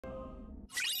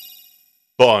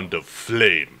Bond of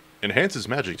Flame. Enhances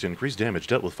magic to increase damage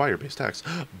dealt with fire-based attacks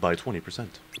by 20%.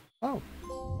 Oh.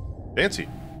 Fancy.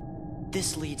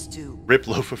 This leads to... Rip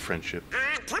Loaf of Friendship.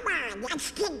 Come on, let's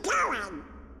get going.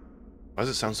 Why does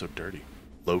it sound so dirty?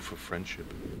 Loaf of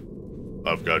Friendship.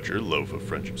 I've got your loaf of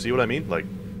friendship. See what I mean? Like...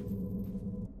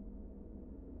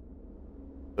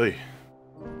 Hey.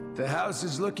 The house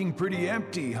is looking pretty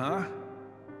empty, huh?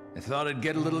 I thought I'd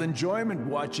get a little enjoyment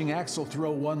watching Axel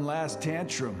throw one last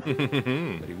tantrum.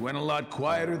 But he went a lot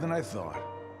quieter than I thought.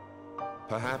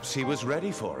 Perhaps he was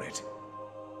ready for it.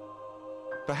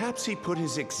 Perhaps he put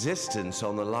his existence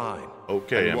on the line.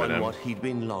 Okay, and won Eminem. what he'd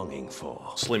been longing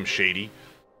for. Slim Shady.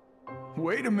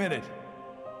 Wait a minute.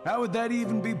 How would that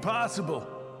even be possible?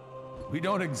 We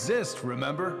don't exist,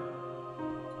 remember?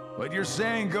 What you're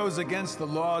saying goes against the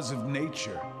laws of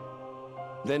nature.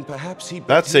 Then perhaps he...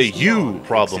 That's a you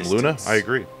problem, Luna. I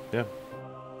agree. Yeah.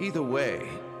 Either way,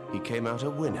 he came out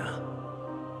a winner.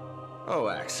 Oh,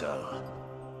 Axel.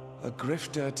 A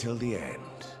grifter till the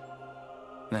end.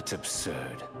 That's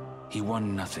absurd. He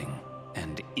won nothing,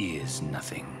 and is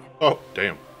nothing. Oh,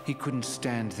 damn. He couldn't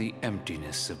stand the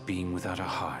emptiness of being without a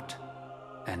heart,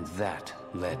 and that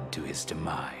led to his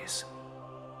demise.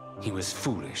 He was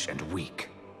foolish and weak.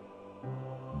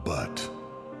 But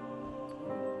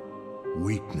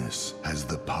weakness has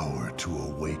the power to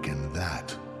awaken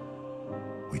that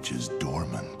which is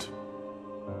dormant.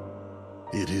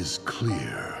 It is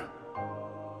clear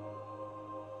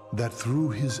that through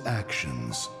his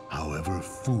actions, however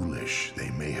foolish they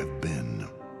may have been,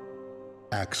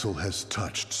 Axel has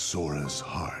touched Sora's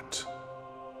heart.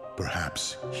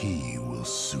 Perhaps he will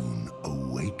soon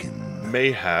awaken.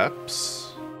 Mayhaps.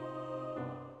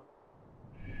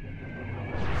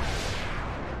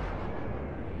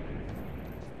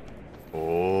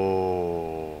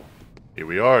 Oh, here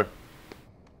we are.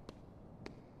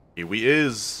 Here we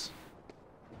is.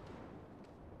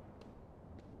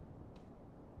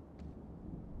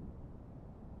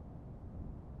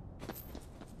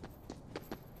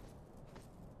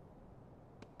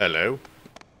 Hello.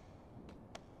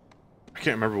 I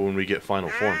can't remember when we get final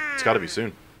form. It's got to be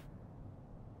soon.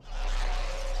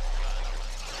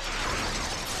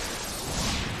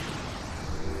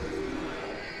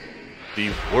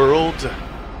 The world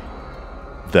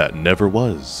that never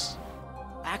was.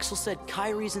 Axel said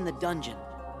Kyrie's in the dungeon.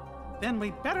 Then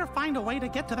we'd better find a way to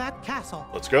get to that castle.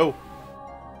 Let's go.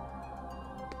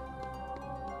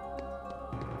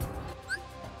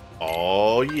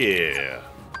 Oh, yeah.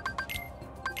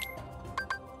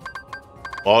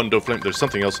 Bond of Flame. There's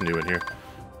something else new in here.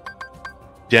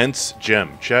 Dense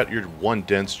gem. Chat, you're one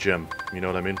dense gem. You know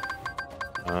what I mean?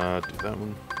 Do that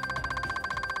one.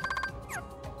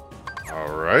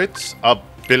 Alright.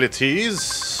 Abilities.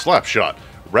 Slapshot.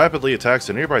 Rapidly attacks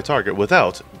a nearby target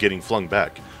without getting flung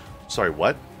back. Sorry,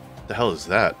 what? The hell is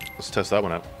that? Let's test that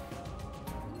one out.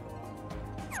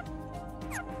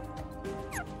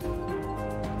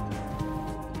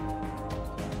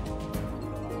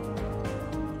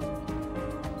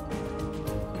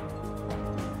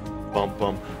 Bum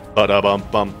bum. Ba-da bum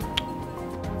bum.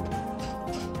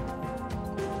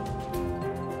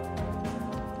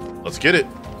 Let's get it.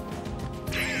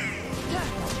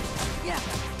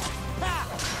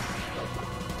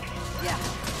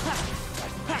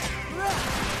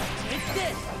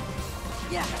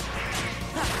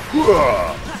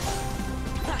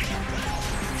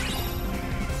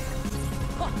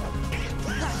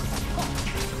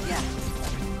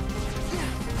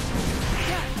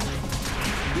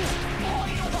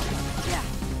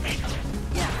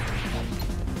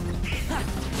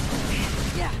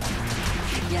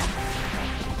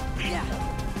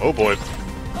 Oh boy.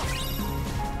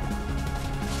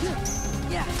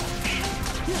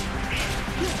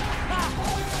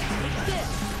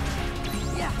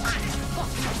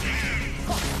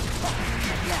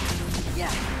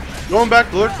 Going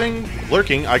back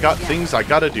lurking, I got things I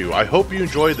gotta do. I hope you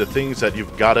enjoy the things that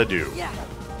you've gotta do.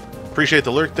 Appreciate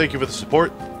the lurk, thank you for the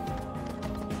support.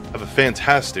 Have a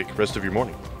fantastic rest of your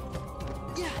morning.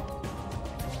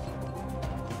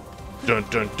 Dun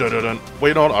dun dun dun dun.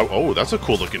 Wait on. Oh, that's a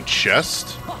cool looking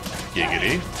chest.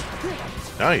 Giggity.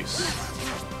 Nice.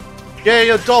 Yay,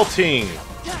 adulting.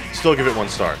 Still give it 1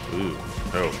 star. Ooh,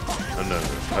 no, no.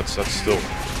 That's still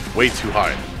way too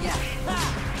high.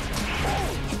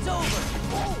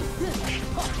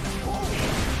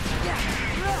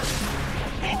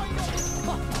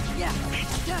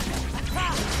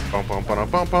 Bum bum bum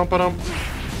bum bum bum.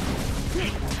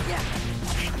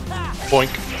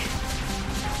 Boink.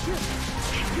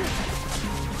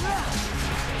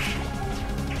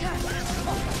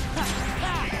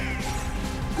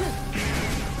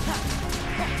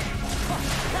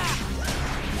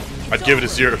 I'd give it a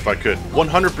 0 if I could.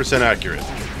 100% accurate.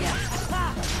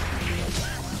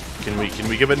 Can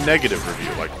we give a negative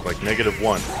review, like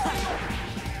 -1?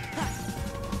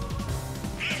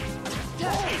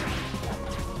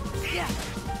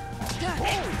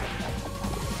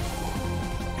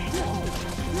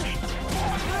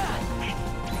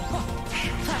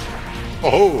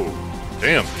 Oh,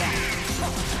 damn.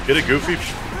 Get it, Goofy.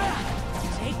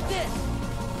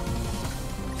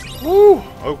 Woo,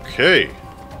 okay.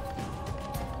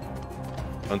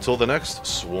 Until the next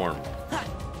swarm.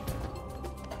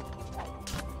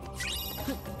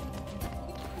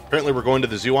 Apparently we're going to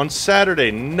the zoo on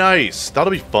Saturday. Nice.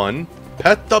 That'll be fun.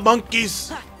 Pet the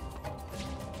monkeys.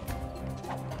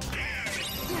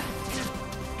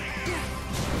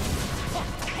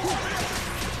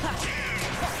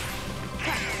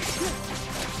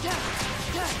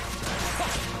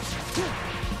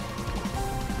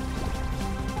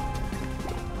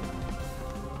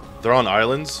 They're on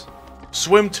islands.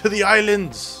 Swim to the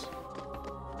islands!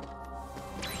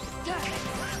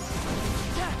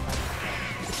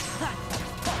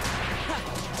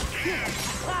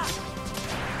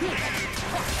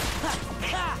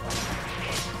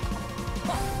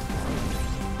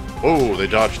 Oh, they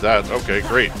dodged that. Okay,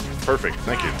 great. Perfect.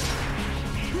 Thank you.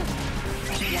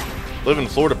 Live in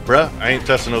Florida, bruh. I ain't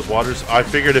testing those waters. I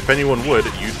figured if anyone would,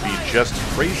 you'd be just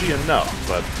crazy enough,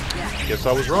 but guess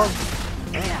I was wrong.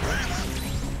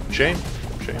 Shame.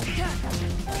 Shame.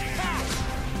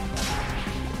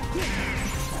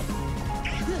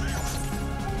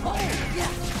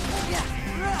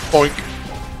 Boink.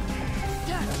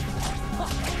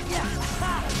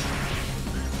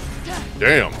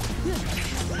 Damn.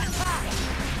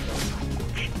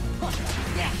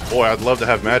 Boy, I'd love to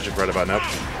have magic right about now.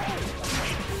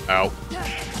 Ow.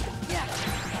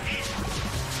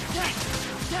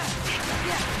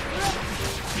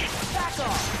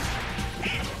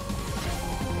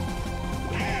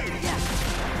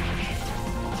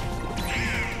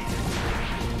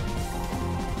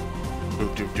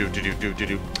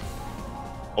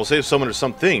 I'll save someone or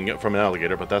something from an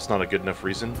alligator, but that's not a good enough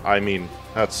reason. I mean,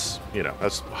 that's, you know,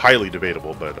 that's highly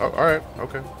debatable, but alright,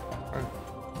 okay. All right.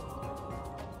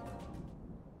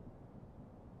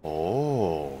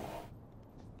 Oh.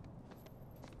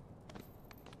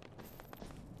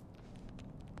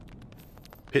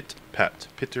 Pit pat,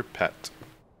 pitter pat.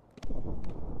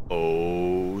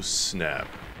 Oh, snap.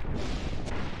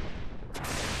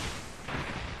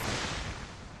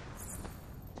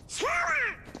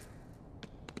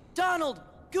 Donald!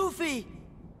 Goofy!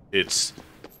 It's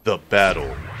the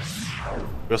battle.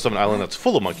 We also have an island that's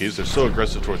full of monkeys. They're so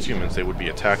aggressive towards humans, they would be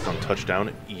attacked on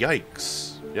touchdown.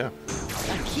 Yikes. Yeah.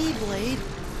 A Keyblade?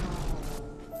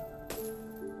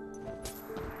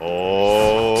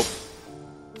 Oh.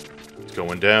 It's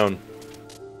going down.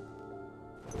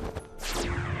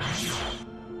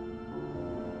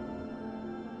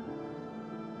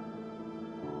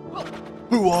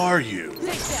 Who are you?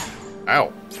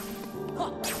 Ow.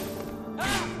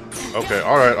 Okay,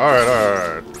 alright, alright,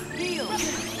 alright.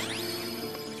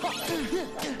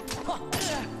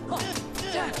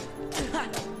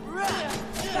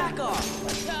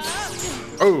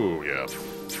 Oh, yeah.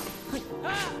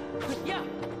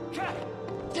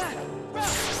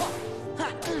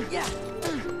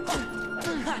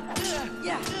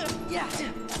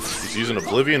 He's using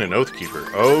Oblivion and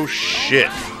Oathkeeper. Oh, shit.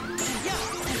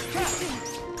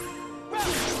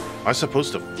 Am I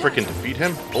supposed to frickin' defeat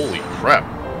him? Holy crap.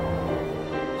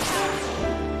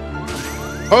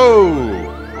 Oh!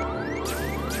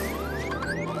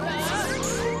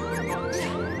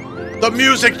 The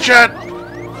music, chat!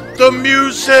 The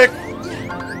music!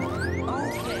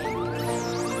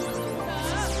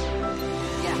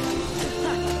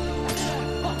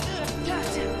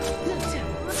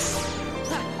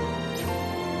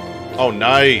 Oh,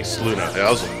 nice, Luna. Yeah, that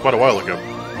was quite a while ago.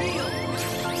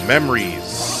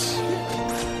 Memories.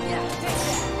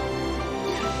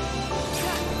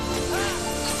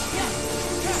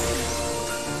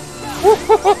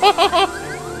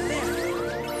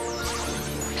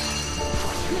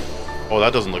 Oh,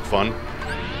 that doesn't look fun.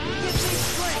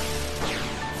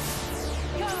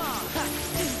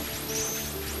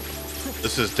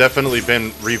 This has definitely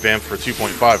been revamped for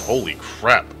 2.5. Holy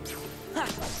crap.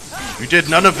 You did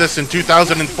none of this in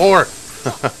 2004!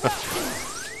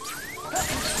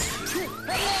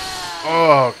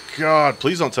 Oh, God.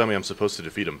 Please don't tell me I'm supposed to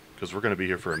defeat him, because we're going to be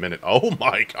here for a minute. Oh,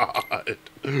 my God.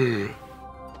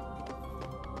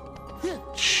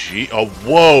 Gee. Oh,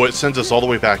 whoa. It sends us all the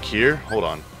way back here? Hold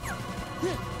on.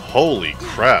 Holy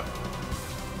crap.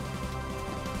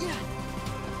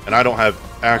 And I don't have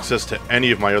access to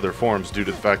any of my other forms due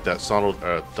to the fact that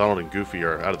Donald and Goofy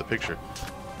are out of the picture.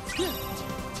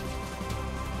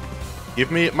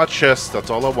 Give me my chest. That's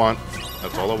all I want.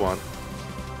 That's all I want.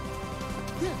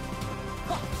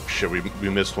 Shit, we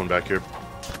missed one back here.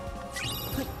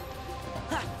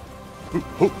 Ooh,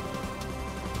 ooh.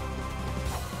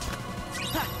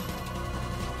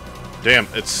 Damn,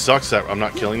 it sucks that I'm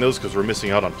not killing those because we're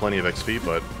missing out on plenty of XP,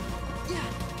 but...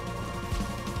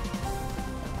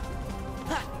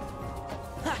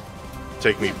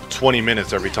 take me 20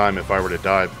 minutes every time if I were to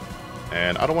die,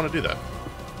 and I don't want to do that.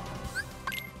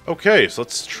 Okay, so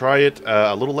let's try it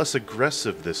a little less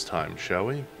aggressive this time, shall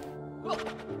we? A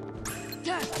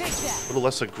little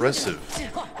less aggressive.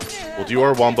 We'll do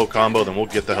our wombo combo, then we'll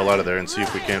get the hell out of there and see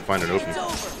if we can't find an opening.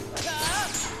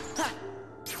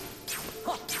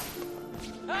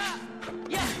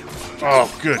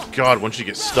 Oh, good God, once you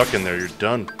get stuck in there, you're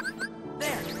done.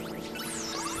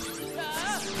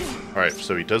 Alright,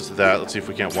 so he does that. Let's see if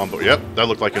we can't wombo. Yep, that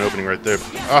looked like an opening right there.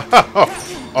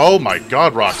 Oh my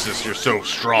God, Roxas, you're so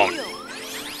strong.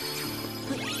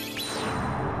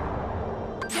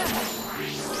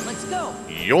 Let's go.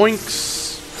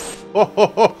 Yoinks. Oh, ho,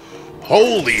 ho.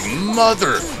 Holy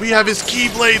mother. We have his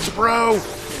Keyblades, bro.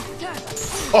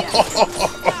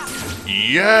 Oh,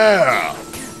 yeah.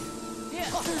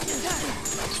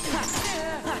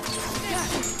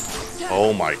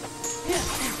 Oh my.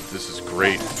 This is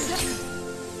great.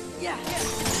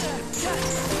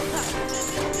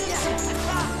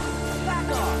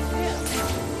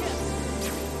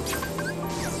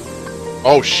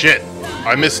 Oh shit!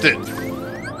 I missed it!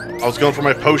 I was going for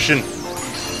my potion.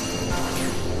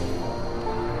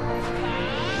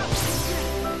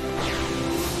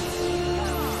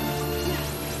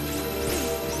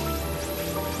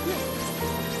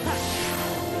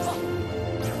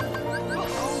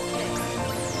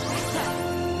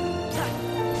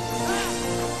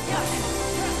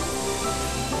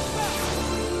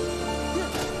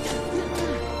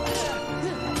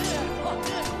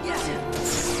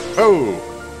 Oh!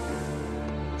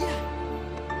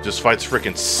 This fight's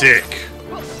freaking sick.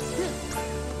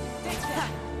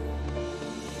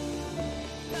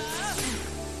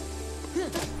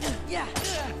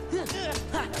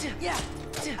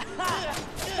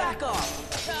 Back off.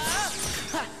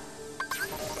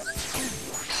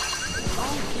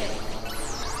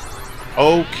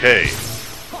 Okay.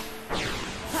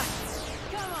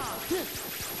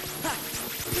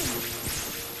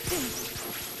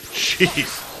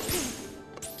 Jeez.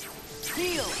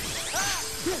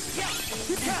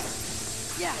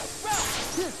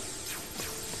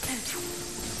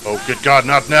 Oh, good God,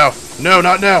 not now. No,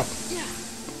 not now.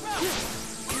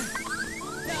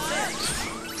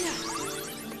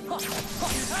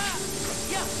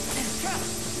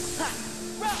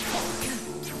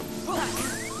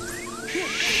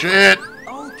 Shit.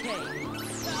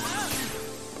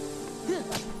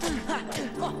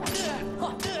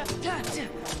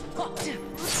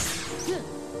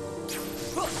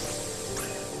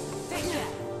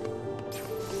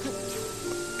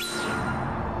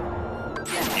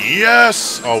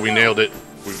 Yes! Oh, we nailed it.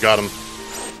 We've got him.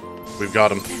 We've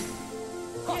got him.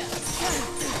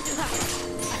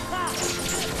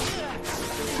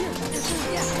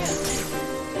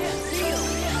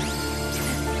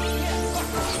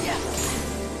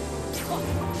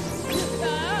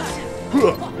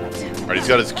 Alright, he's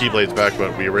got his Keyblades back,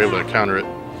 but we were able to counter it.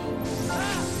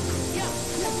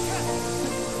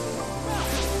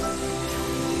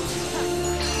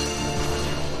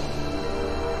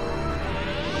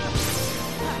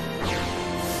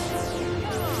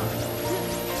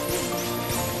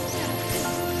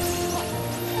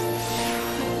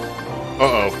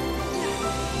 Uh-oh.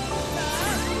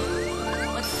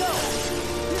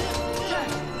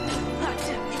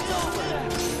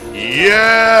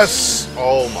 Yes!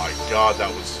 Oh my God,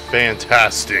 that was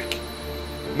fantastic.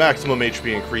 Maximum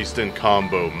HP increased in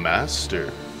Combo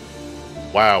Master.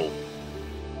 Wow.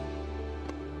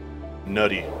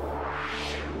 Nutty.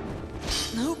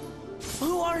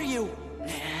 Who are you?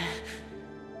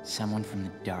 Someone from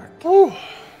the dark. Whew.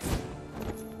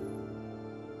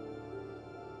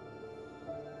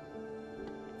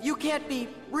 You can't be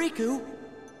Riku.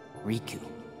 Riku.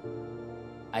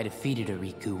 I defeated a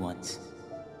Riku once.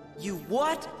 You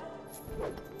what?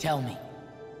 Tell me.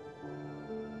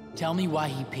 Tell me why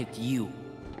he picked you.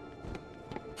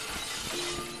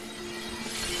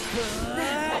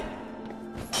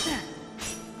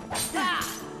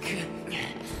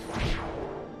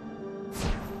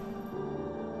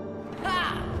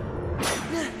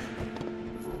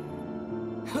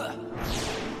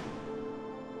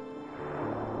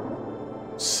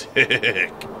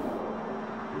 Sick.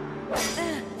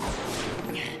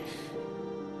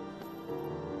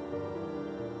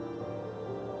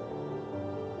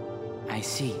 I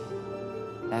see.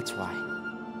 That's why.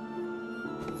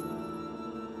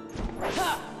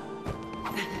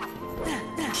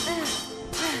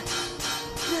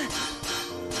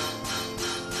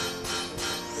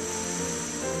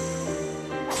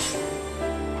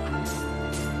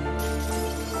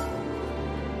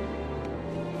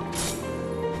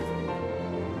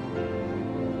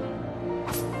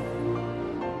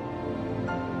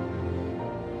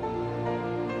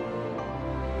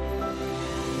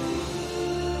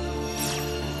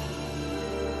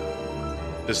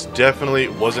 This definitely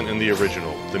wasn't in the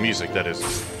original. The music, that is.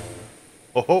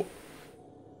 Oh ho!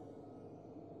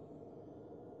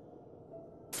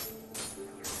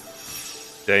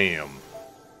 Damn.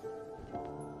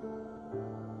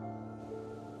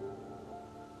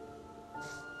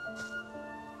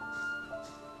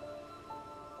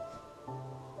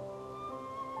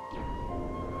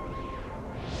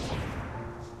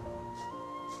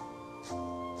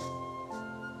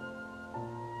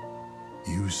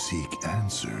 You seek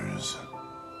answers.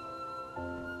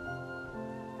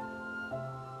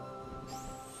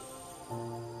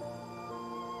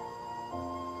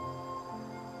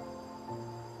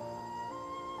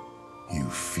 You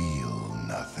feel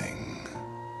nothing.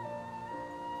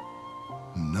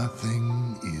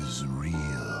 Nothing is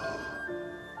real.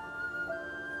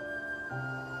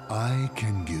 I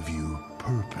can give you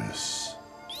purpose.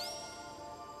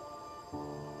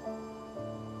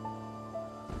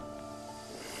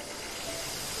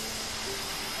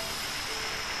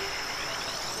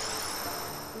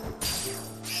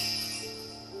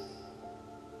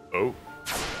 Oh.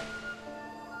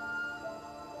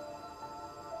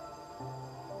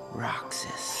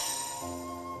 Roxas.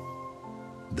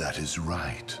 That is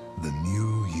right. The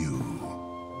new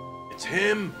you. It's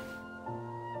him!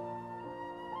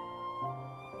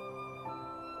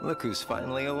 Look who's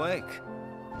finally awake.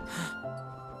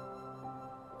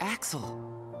 Axel.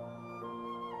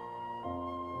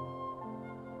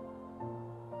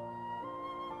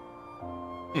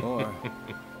 Or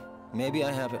maybe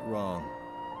I have it wrong.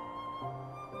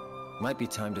 Might be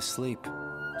time to sleep.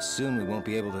 Soon we won't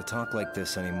be able to talk like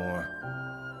this anymore.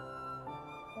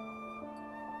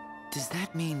 Does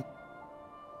that mean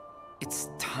it's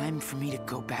time for me to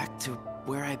go back to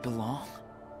where I belong?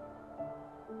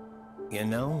 You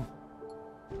know,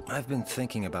 I've been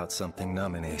thinking about something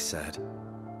Namine said.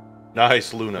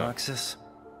 Nice, Luna. Roxas,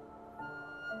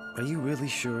 are you really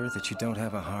sure that you don't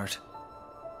have a heart?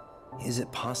 Is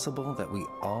it possible that we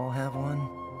all have one?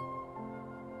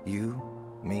 You,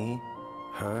 me,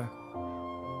 her?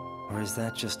 Or is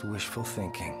that just wishful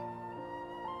thinking?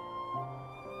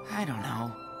 I don't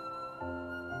know.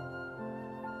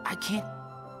 I can't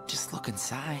just look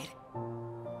inside.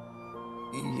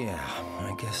 Yeah,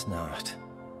 I guess not.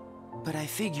 But I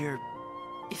figure,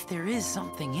 if there is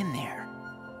something in there,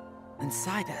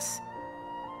 inside us,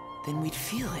 then we'd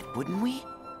feel it, wouldn't we?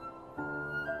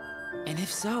 And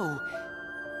if so...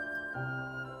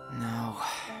 No,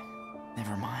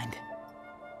 never mind.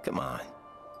 Come on,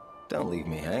 don't leave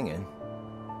me hanging.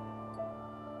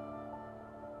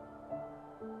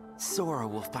 Sora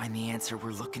will find the answer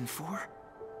we're looking for.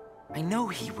 I know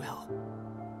he will.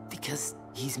 Because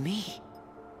he's me.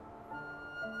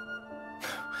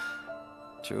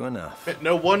 True enough.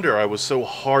 No wonder I was so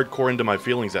hardcore into my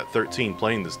feelings at 13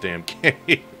 playing this damn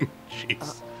game.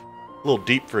 Jeez. A little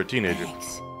deep for a teenager.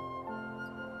 Thanks.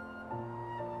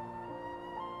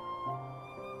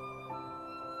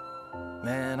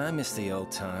 Man, I miss the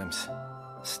old times.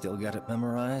 Still got it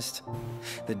memorized.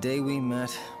 The day we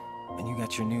met, and you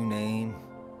got your new name,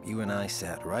 you and I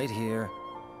sat right here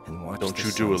and watched Don't the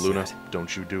you do it, Luna. sunset.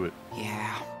 Don't you do it.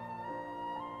 Yeah.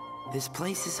 This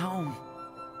place is home.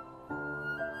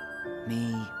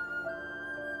 Me,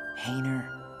 Hayner,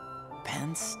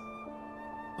 Pence,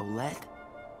 Olette.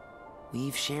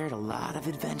 We've shared a lot of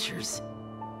adventures.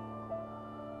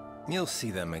 You'll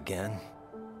see them again.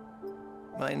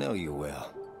 I know you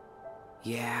will.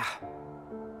 Yeah.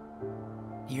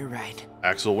 You're right.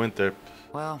 Axel went there.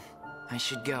 Well, I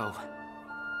should go.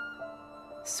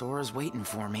 Sora's waiting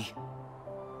for me.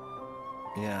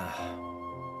 Yeah,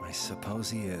 I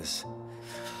suppose he is.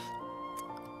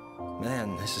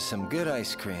 Man, this is some good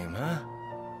ice cream, huh?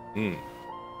 Hmm.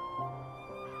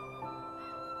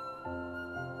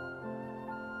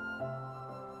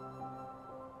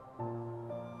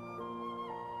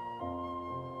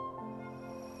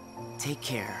 Take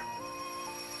care.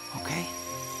 Okay?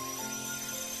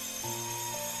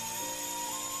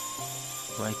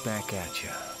 Right back at you,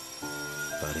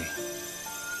 buddy.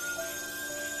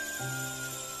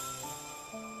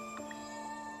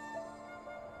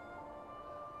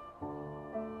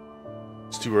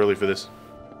 It's too early for this.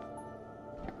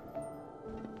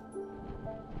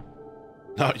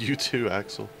 Not you too,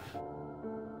 Axel.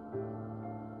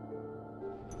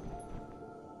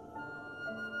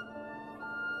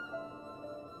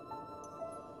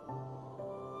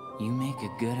 You make a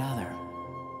good other.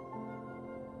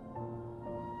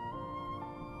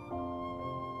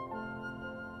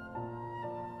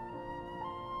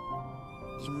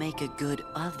 You make a good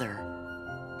other.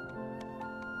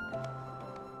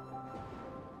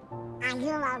 Are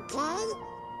you okay?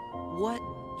 What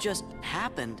just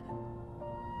happened?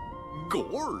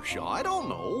 Gosh, I don't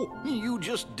know. You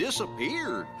just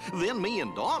disappeared. Then me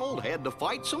and Donald had to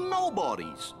fight some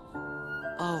nobodies.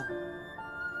 Oh.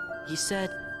 He said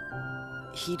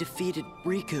he defeated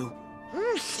Riku.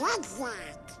 Who said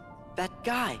that? That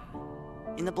guy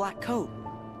in the black coat.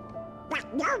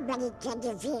 But nobody can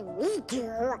defeat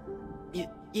Riku.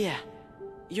 Yeah,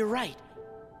 you're right.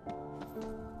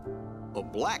 A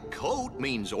black coat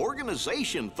means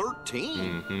Organization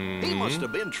 13. He must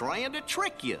have been trying to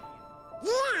trick you.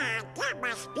 Yeah, that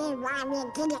must be why we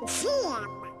didn't see him.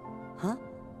 Huh?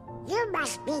 You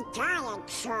must be tired,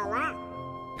 Sora.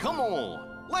 Come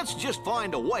on, let's just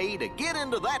find a way to get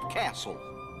into that castle.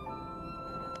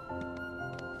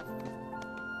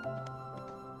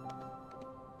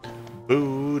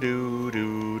 Boo doo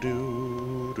doo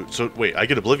doo doo. So wait, I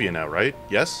get Oblivion now, right?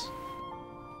 Yes?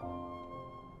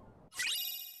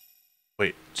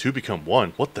 Wait, two become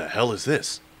one? What the hell is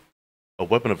this? A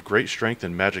weapon of great strength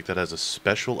and magic that has a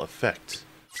special effect.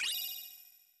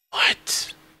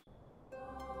 What?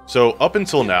 So up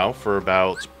until now, for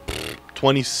about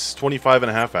 25 and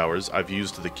a half hours, I've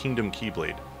used the Kingdom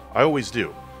Keyblade. I always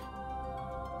do.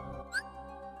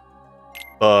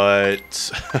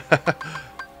 But...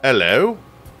 Hello?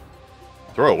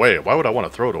 Throw away. Why would I want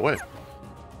to throw it away?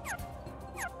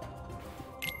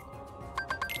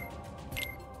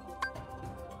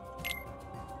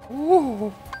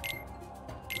 Ooh.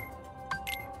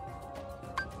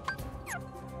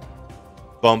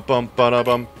 Bum bum ba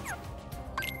bum.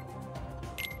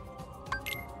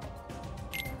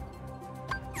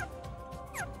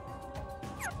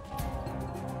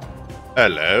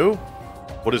 Hello?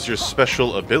 What is your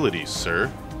special ability,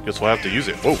 sir? Guess we'll have to use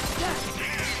it. Whoa.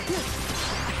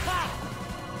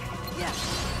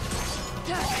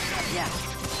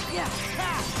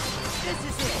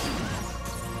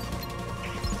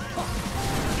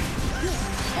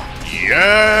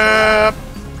 Yep.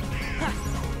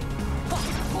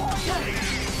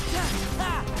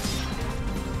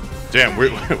 Damn,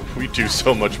 we do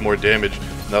so much more damage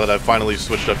now that I've finally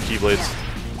switched up Keyblades.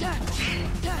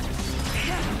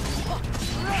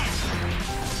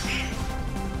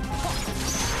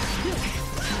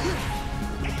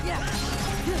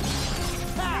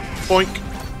 Boink.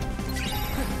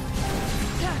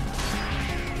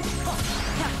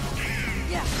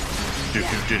 Do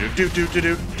do do do do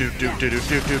do do do do do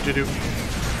do do do do.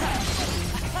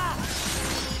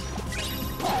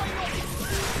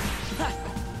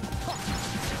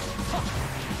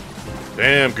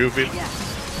 Damn, Goofy.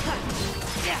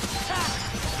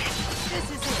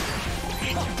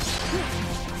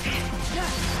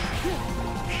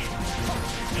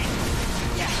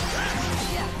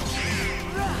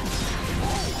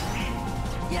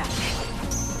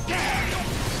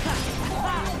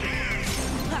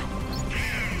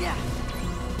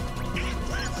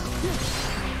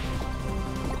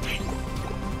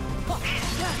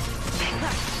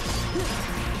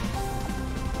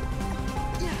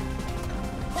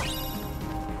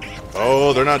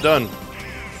 Oh, they're not done.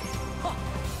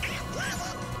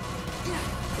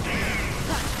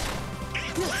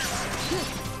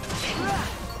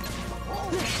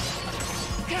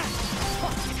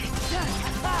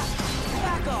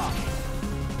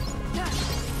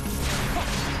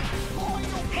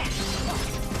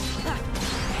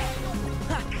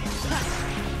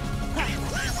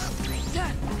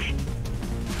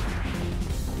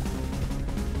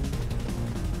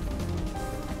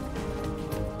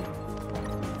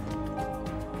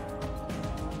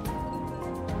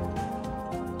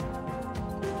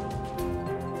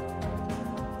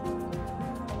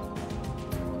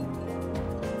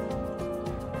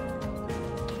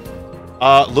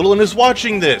 Littleton is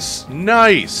watching this.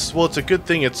 Nice. Well, it's a good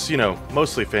thing it's, you know,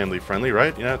 mostly family friendly,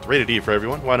 right? You know, it's rated E for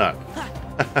everyone. Why not?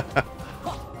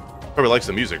 Probably likes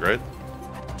the music, right?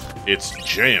 It's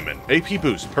jamming. AP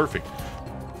boost. Perfect.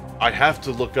 I have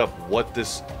to look up what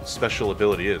this special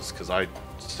ability is, because I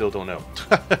still don't know.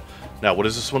 Now, what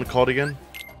is this one called again?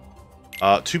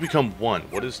 Two become one.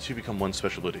 What is two become one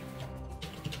special ability?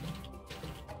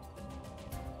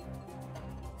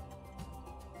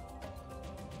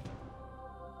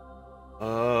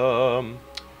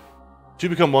 2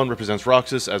 become 1 represents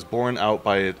Roxas as born out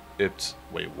by its...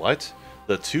 Wait, what?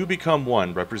 The 2 become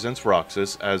 1 represents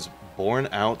Roxas as born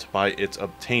out by its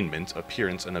obtainment,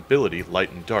 appearance, and ability,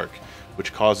 Light and Dark,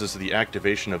 which causes the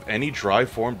activation of any dry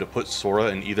form to put Sora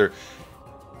in either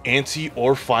anti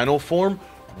or final form.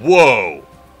 Whoa!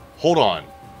 Hold on.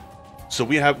 So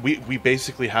we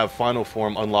basically have final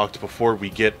form unlocked before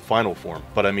we get final form,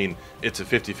 but I mean, it's a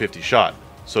 50-50 shot,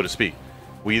 so to speak.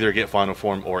 We either get final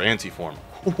form or anti-form.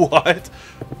 What?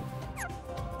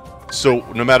 So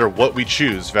no matter what we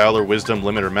choose, Valor, Wisdom,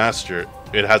 Limit, or Master,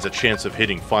 it has a chance of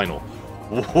hitting final.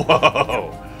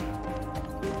 Whoa!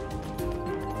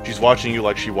 She's watching you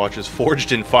like she watches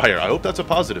Forged in Fire. I hope that's a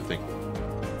positive thing.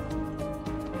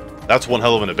 That's one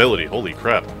hell of an ability. Holy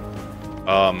crap.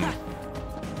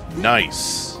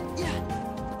 Nice.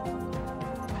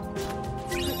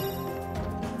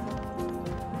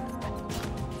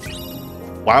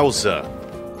 Wowza.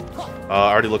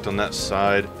 I already looked on that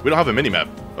side. We don't have a minimap.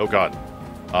 Oh god.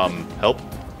 Help.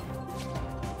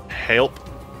 Help.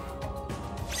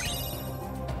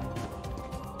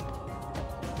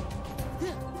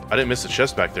 I didn't miss the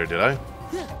chest back there, did I?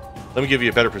 Let me give you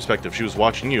a better perspective. She was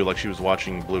watching you like she was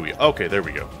watching Bluey. Okay, there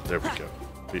we go. There we go.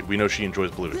 We know she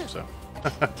enjoys Bluey, so.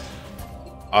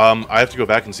 I have to go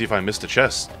back and see if I missed a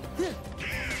chest.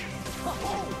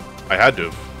 I had to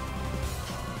have.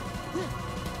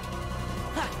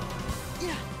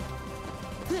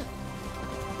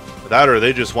 That or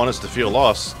they just want us to feel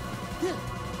lost.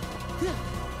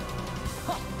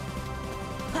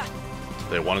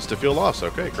 They want us to feel lost.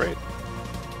 Okay, great.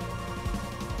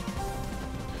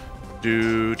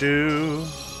 Do.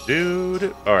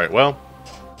 Alright, well.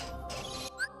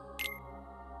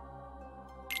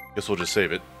 Guess we'll just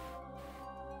save it.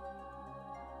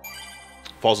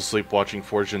 Falls asleep watching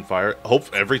Forged in Fire. Hope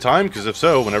every time, because if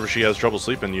so, whenever she has trouble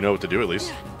sleeping, you know what to do at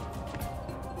least.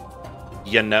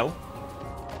 You know?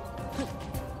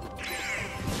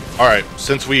 Alright,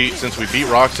 since we beat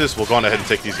Roxas, we'll go on ahead and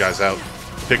take these guys out.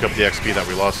 Pick up the XP that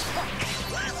we lost.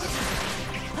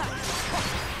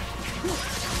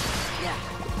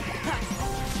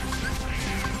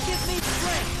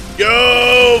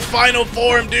 Yo! Final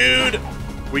form, dude!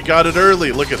 We got it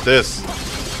early. Look at this.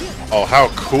 Oh, how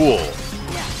cool.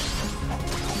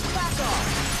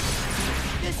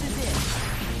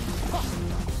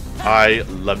 I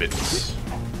love it.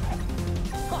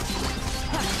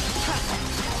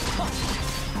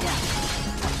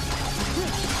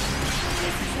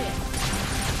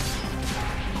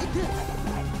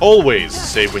 Always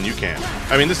save when you can.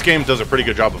 I mean, this game does a pretty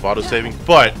good job of auto-saving,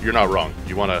 but you're not wrong.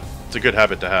 You wanna... It's a good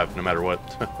habit to have, no matter what.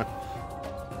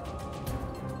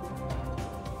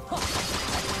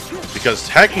 Because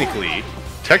technically,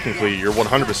 you're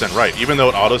 100% right. Even though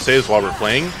it auto-saves while we're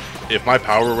playing, if my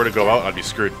power were to go out, I'd be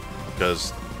screwed.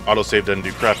 Because auto-save doesn't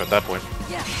do crap at that point.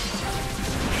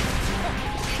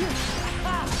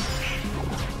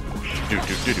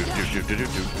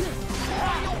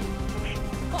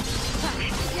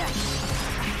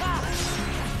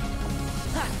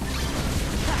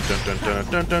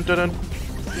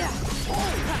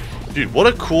 Dude, what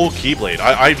a cool Keyblade.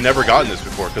 I've never gotten this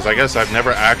before, because I guess I've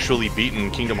never actually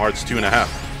beaten Kingdom Hearts 2.5,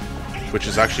 which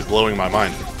is actually blowing my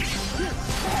mind.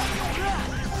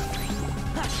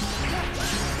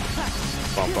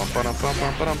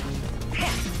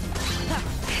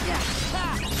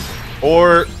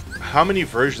 Or, how many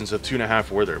versions of 2.5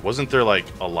 were there? Wasn't there, like,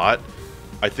 a lot?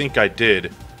 I think I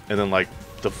did, and then, like,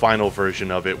 the final version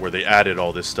of it where they added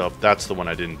all this stuff, that's the one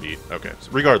I didn't beat. Okay,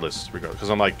 so regardless, because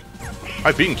I'm like,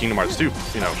 I've beaten Kingdom Hearts 2,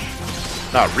 you know,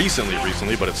 not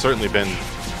recently, but it's certainly been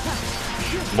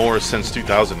more since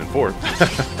 2004.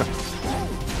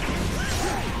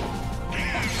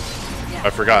 I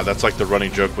forgot, that's like the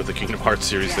running joke with the Kingdom Hearts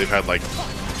series. They've had like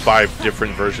 5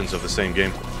 different versions of the same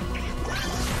game.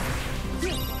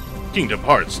 Kingdom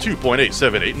Hearts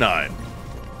 2.8789.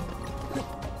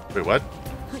 Wait, what?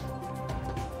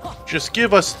 Just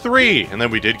give us 3! And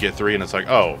then we did get 3, and it's like,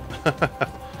 oh.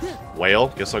 Well,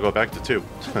 guess I'll go back to 2.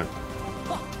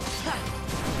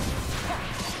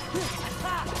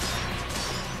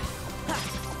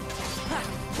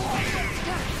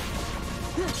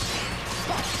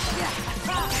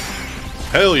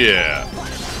 Hell yeah!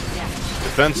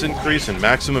 Defense increase and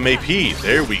maximum AP.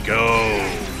 There we go.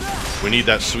 We need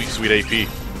that sweet, sweet AP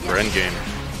for endgame.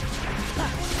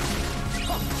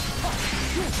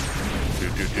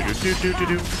 Do.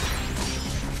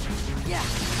 Yeah.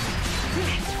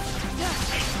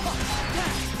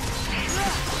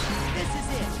 This is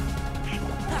it.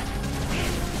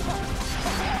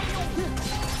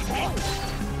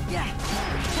 Yeah.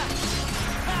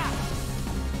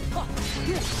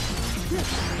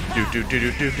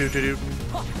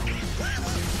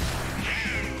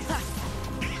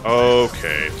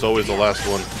 Okay, it's always the last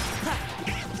one.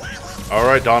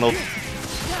 Alright, Donald.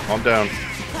 Calm down.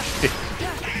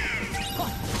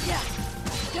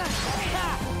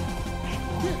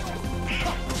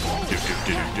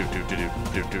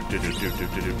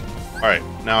 Alright,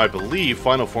 now I believe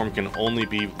Final Form can only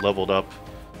be leveled up,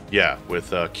 yeah,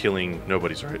 with killing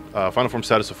nobodies, right? Final Form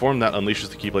status: a form that unleashes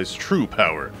the Keyblade's true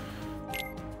power.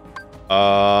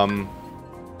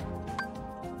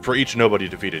 For each nobody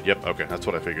defeated. Yep, okay, that's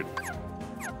what I figured.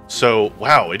 So,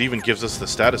 wow, it even gives us the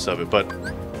status of it, but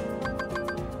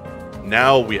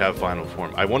now we have Final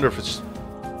Form. I wonder if it's...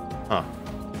 Huh.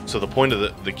 So the point of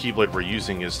the Keyblade we're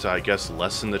using is to, I guess,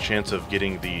 lessen the chance of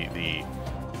getting the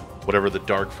whatever the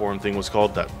dark form thing was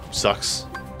called that sucks.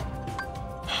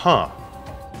 Huh.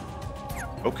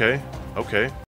 Okay, okay.